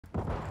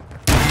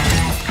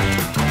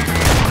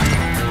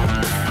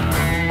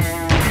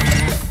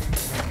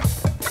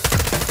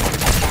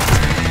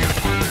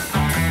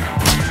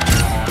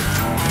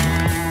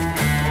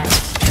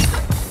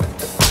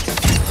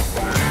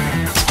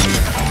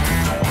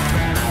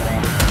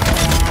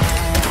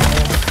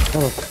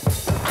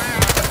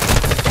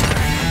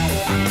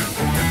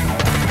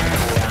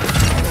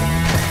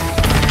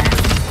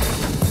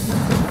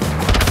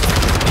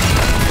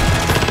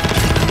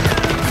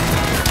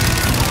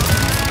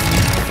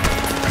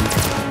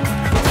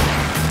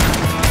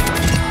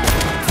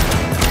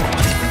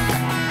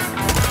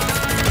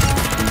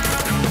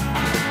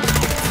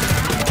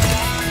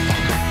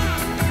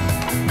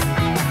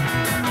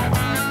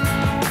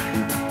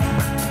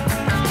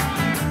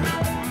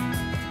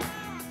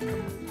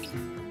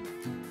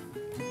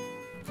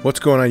What's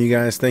going on, you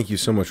guys? Thank you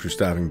so much for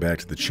stopping back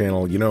to the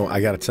channel. You know,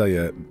 I gotta tell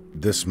you,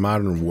 this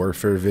Modern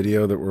Warfare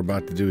video that we're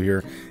about to do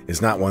here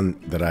is not one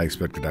that I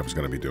expected I was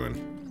going to be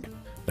doing.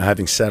 Now,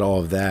 having said all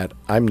of that,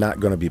 I'm not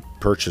going to be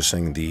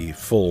purchasing the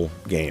full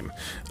game.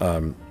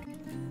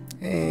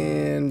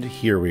 And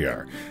here we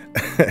are.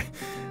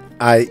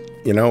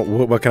 You know,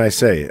 what can I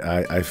say?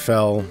 I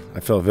fell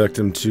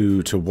victim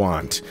to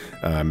want,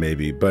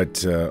 maybe,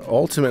 but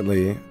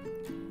ultimately,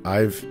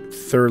 I've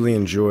thoroughly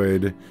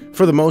enjoyed,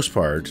 for the most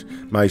part,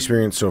 my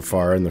experience so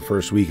far in the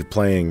first week of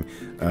playing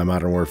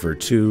Modern Warfare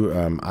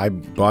 2. I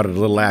bought it a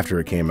little after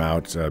it came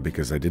out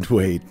because I did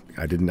wait.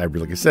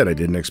 Like I said, I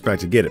didn't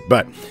expect to get it.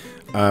 But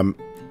I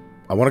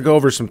want to go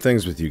over some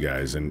things with you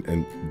guys,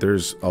 and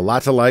there's a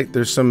lot to like.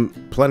 There's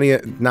plenty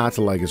not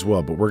to like as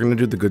well, but we're going to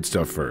do the good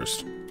stuff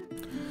first.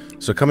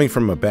 So coming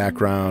from a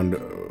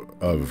background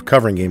of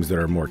covering games that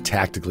are more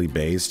tactically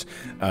based,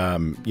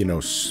 you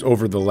know,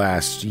 over the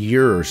last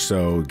year or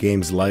so,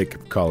 games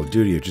like Call of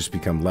Duty have just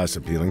become less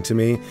appealing to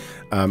me.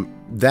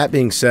 That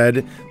being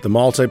said, the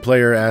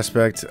multiplayer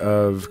aspect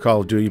of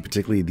Call of Duty,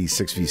 particularly the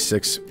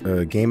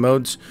 6v6 game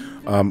modes,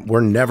 were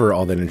never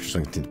all that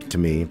interesting to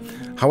me.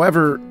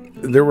 However,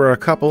 there were a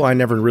couple I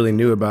never really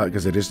knew about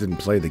because I just didn't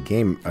play the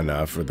game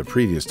enough, or the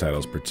previous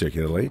titles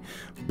particularly.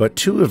 But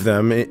two of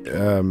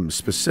them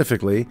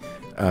specifically,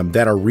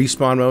 that are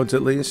respawn modes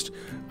at least,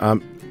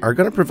 are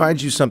going to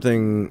provide you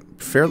something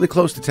fairly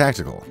close to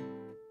tactical.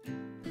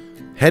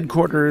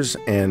 Headquarters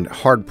and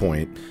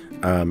Hardpoint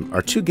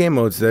are two game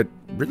modes that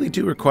really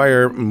do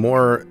require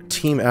more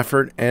team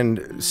effort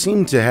and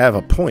seem to have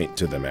a point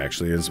to them,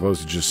 actually, as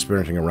opposed to just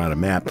sprinting around a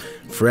map,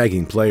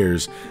 fragging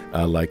players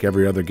like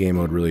every other game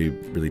mode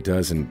really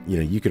does. And, you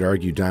know, you could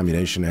argue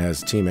Domination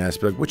has team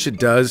aspect, which it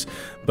does,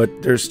 but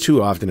there's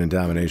too often in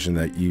Domination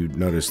that you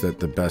notice that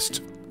the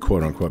best,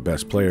 quote-unquote,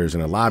 best players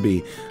in a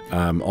lobby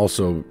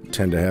also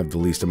tend to have the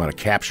least amount of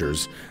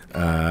captures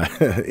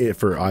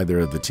for either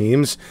of the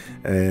teams,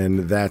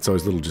 and that's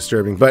always a little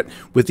disturbing. But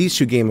with these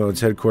two game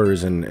modes,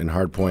 Headquarters and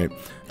Hardpoint,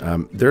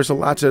 there's a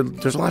lot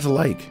to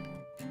like.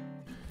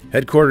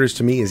 Headquarters,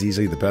 to me, is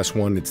easily the best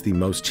one. It's the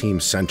most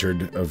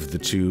team-centered of the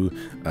two,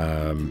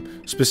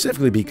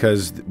 specifically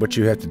because what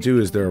you have to do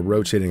is there are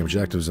rotating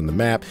objectives in the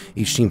map.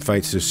 Each team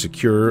fights to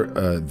secure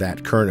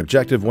that current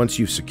objective. Once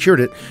you've secured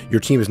it,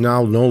 your team is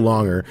now no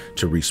longer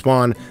to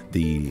respawn.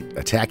 The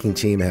attacking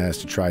team has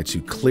to try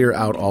to clear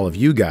out all of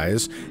you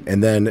guys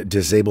and then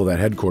disable that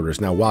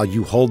headquarters. Now, while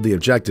you hold the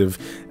objective,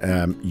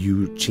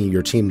 your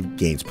team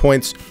gains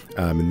points.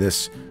 In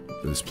this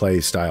play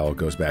style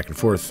goes back and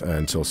forth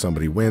until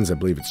somebody wins. I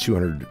believe it's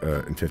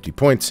 250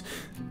 points.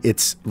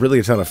 It's really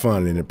a ton of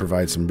fun, and it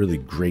provides some really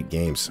great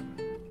games.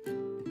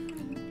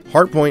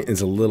 Hardpoint is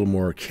a little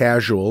more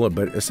casual,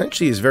 but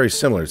essentially is very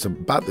similar.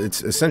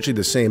 It's essentially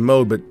the same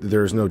mode, but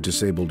there's no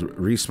disabled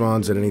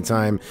respawns at any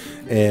time.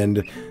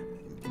 And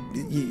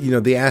you know,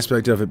 the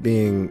aspect of it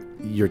being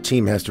your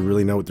team has to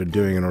really know what they're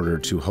doing in order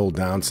to hold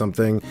down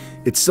something.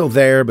 It's still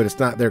there, but it's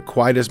not there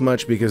quite as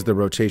much because the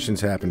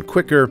rotations happen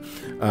quicker.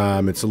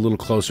 It's a little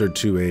closer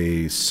to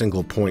a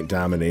single point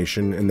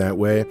domination in that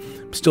way.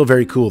 Still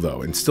very cool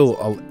though, and still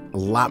a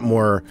lot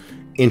more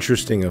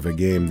interesting of a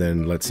game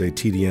than, let's say,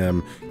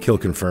 TDM, Kill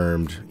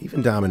Confirmed,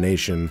 even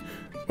Domination,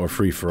 or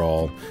Free For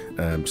All.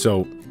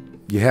 So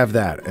you have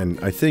that,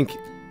 and I think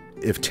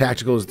if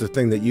tactical is the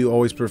thing that you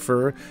always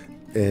prefer,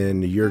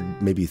 and you're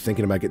maybe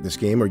thinking about getting this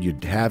game, or you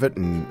have it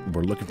and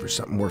we're looking for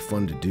something more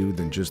fun to do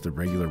than just the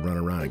regular run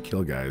around and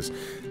kill guys,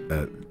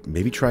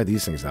 maybe try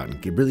these things out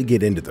and really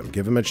get into them.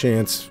 Give them a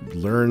chance,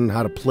 learn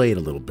how to play it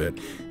a little bit,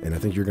 and I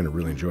think you're going to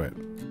really enjoy it.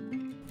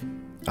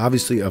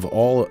 Obviously, of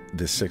all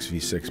the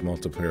 6v6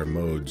 multiplayer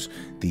modes,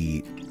 the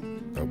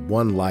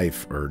one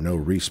life or no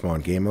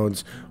respawn game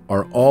modes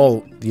are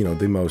all, you know,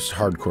 the most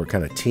hardcore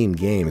kind of team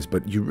games,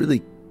 but you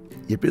really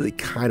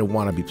kind of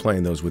want to be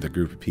playing those with a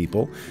group of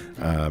people.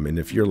 And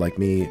if you're like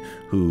me,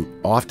 who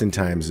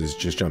oftentimes is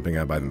just jumping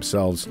out by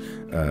themselves,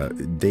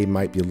 they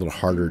might be a little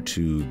harder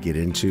to get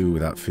into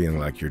without feeling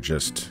like you're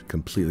just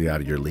completely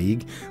out of your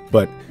league.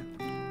 But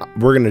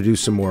we're going to do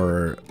some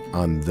more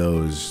on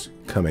those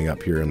coming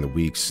up here in the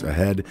weeks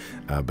ahead.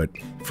 But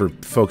for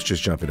folks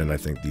just jumping in, I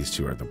think these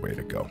two are the way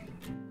to go.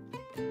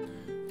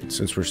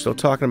 Since we're still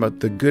talking about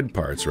the good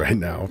parts right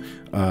now,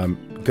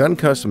 gun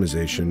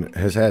customization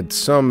has had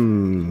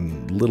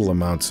some little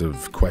amounts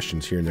of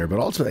questions here and there, but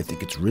also I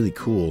think it's really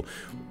cool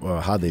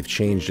how they've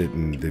changed it,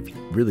 and they've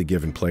really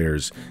given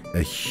players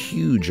a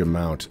huge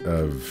amount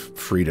of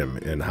freedom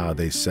in how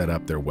they set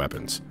up their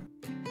weapons.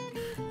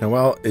 Now,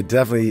 while it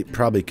definitely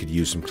probably could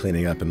use some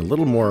cleaning up and a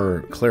little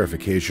more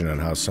clarification on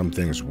how some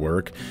things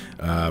work,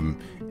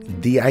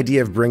 the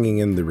idea of bringing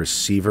in the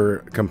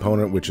receiver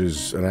component, which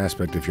is an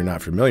aspect, if you're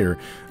not familiar,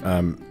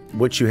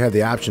 what you have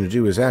the option to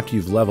do is after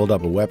you've leveled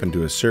up a weapon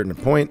to a certain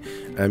point,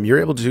 you're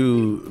able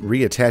to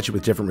reattach it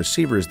with different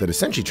receivers that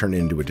essentially turn it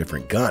into a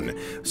different gun.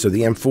 So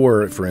the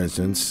M4, for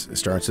instance,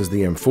 starts as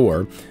the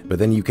M4, but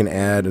then you can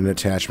add an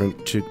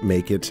attachment to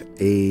make it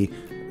a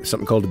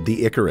something called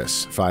the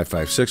Icarus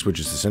 556, which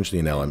is essentially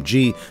an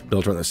LMG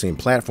built on the same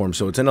platform.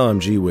 So it's an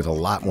LMG with a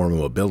lot more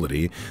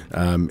mobility.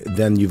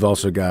 Then you've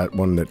also got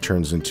one that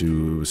turns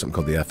into something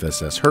called the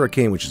FSS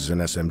Hurricane, which is an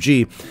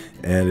SMG,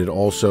 and it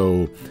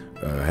also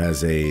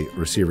has a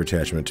receiver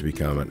attachment to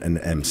become an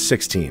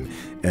M16.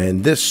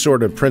 And this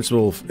sort of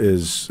principle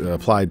is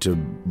applied to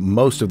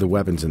most of the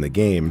weapons in the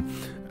game,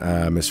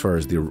 as far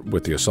as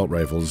with the assault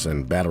rifles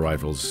and battle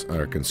rifles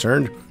are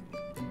concerned.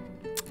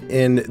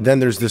 And then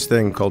there's this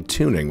thing called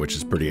tuning, which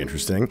is pretty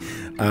interesting.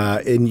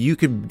 And you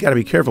gotta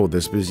be careful with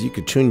this, because you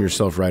could tune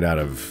yourself right out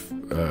of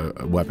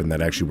a weapon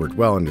that actually worked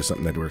well into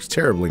something that works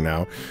terribly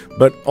now.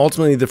 But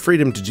ultimately, the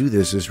freedom to do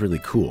this is really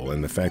cool,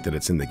 and the fact that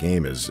it's in the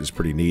game is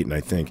pretty neat. And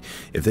I think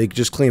if they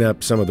just clean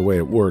up some of the way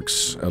it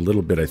works a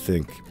little bit, I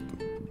think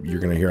you're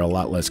going to hear a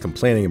lot less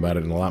complaining about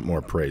it and a lot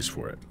more praise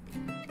for it.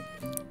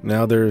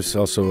 Now, there's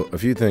also a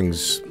few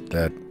things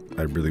that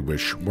I really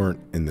wish weren't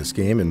in this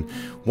game, and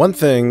one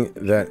thing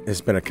that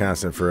has been a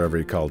constant for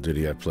every Call of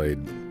Duty I've played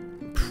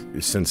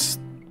since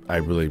I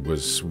really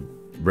was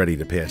ready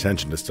to pay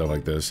attention to stuff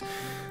like this.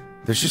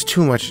 There's just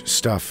too much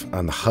stuff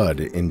on the HUD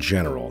in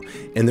general,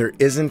 and there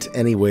isn't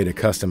any way to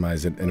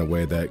customize it in a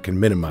way that can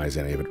minimize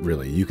any of it,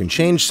 really. You can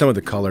change some of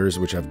the colors,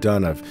 which I've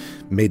done. I've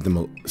made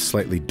them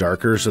slightly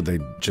darker so they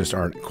just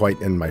aren't quite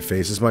in my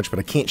face as much, but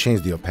I can't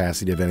change the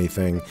opacity of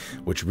anything,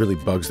 which really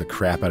bugs the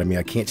crap out of me.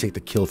 I can't take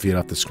the kill feed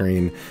off the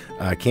screen.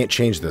 I can't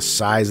change the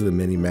size of the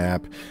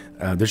mini-map.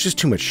 There's just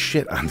too much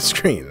shit on the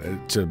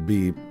screen, to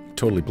be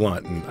totally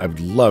blunt, and I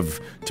would love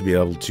to be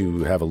able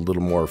to have a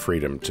little more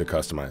freedom to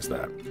customize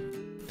that.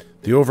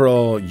 The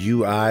overall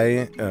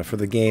UI for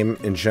the game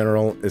in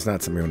general is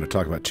not something I'm going to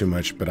talk about too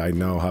much, but I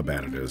know how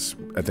bad it is.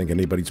 I think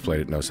anybody who's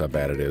played it knows how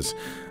bad it is.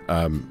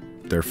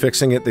 They're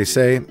fixing it, they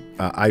say.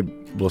 I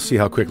will see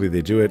how quickly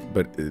they do it,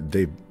 but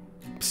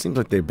seems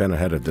like they've been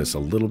ahead of this a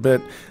little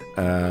bit.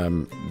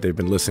 They've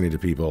been listening to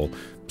people,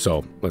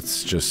 so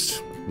let's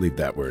just leave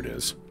that where it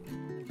is.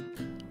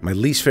 My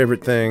least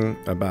favorite thing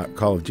about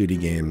Call of Duty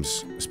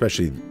games,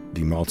 especially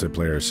the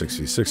multiplayer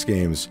 6v6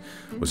 games,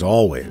 was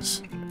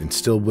always, and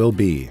still will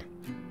be,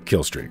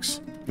 kill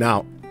streaks.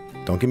 Now,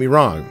 don't get me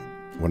wrong,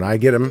 when I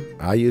get them,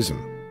 I use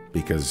them,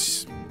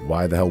 because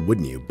why the hell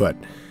wouldn't you? But,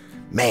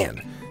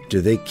 man, do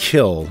they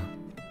kill,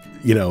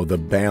 you know, the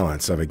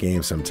balance of a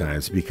game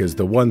sometimes, because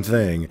the one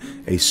thing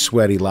a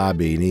sweaty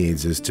lobby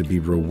needs is to be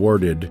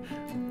rewarded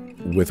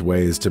with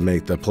ways to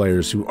make the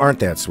players who aren't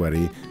that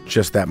sweaty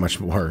just that much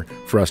more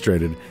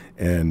frustrated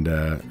and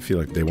feel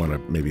like they want to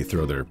maybe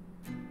throw their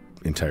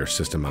entire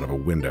system out of a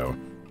window.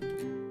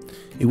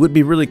 It would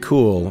be really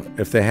cool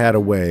if they had a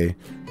way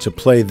to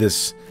play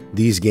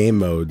these game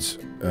modes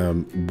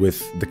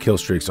with the kill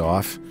streaks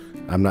off.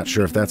 I'm not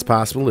sure if that's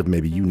possible. If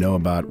maybe you know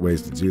about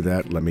ways to do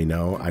that, let me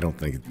know. I don't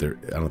think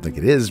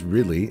it is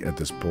really at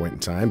this point in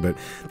time, but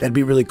that'd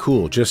be really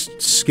cool.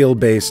 Just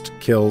skill-based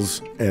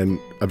kills and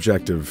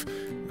objective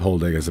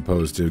holding as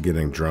opposed to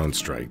getting drone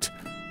striked.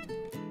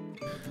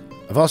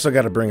 I've also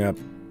got to bring up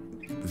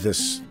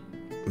this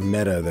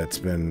meta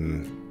that's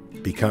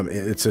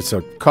it's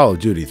a Call of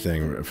Duty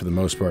thing for the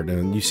most part,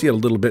 and you see it a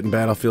little bit in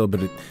Battlefield,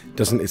 but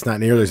it's not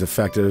nearly as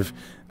effective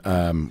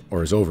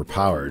or as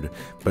overpowered.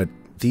 But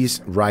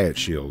these riot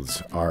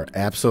shields are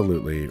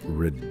absolutely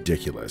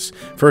ridiculous.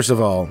 First of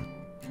all,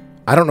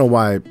 I don't know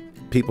why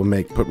people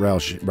put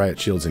riot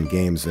shields in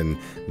games and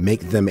make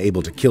them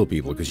able to kill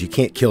people, because you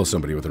can't kill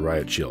somebody with a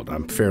riot shield.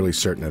 I'm fairly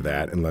certain of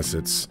that, unless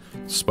it's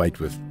spiked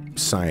with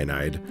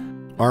cyanide.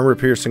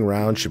 Armor-piercing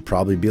rounds should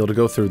probably be able to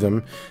go through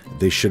them.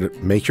 They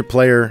should make your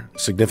player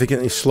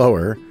significantly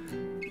slower,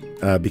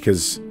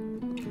 because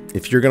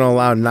if you're going to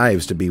allow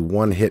knives to be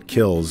one-hit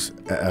kills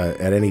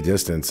at any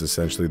distance,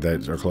 essentially,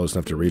 that are close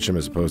enough to reach them,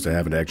 as opposed to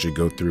having to actually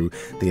go through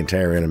the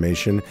entire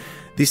animation,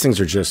 these things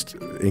are just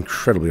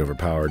incredibly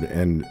overpowered,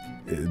 and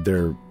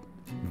they're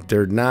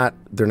not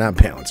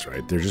balanced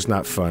right. They're just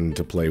not fun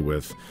to play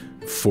with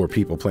for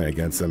people playing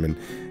against them. And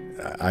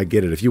I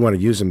get it. If you want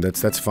to use them,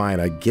 that's fine.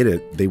 I get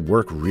it. They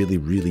work really,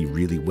 really,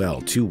 really well.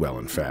 Too well,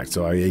 in fact.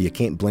 So you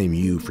can't blame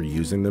you for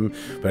using them,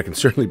 but I can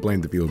certainly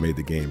blame the people who made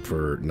the game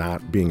for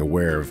not being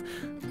aware of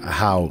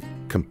how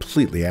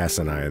completely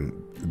asinine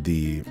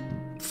the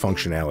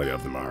functionality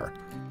of them are.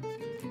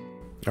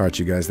 All right,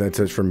 you guys, that's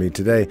it from me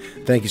today.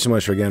 Thank you so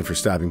much again for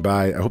stopping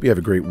by. I hope you have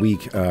a great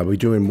week. We'll be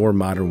doing more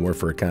Modern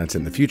Warfare content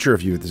in the future.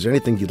 If there's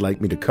anything you'd like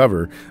me to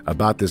cover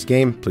about this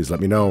game, please let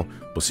me know.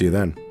 We'll see you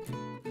then.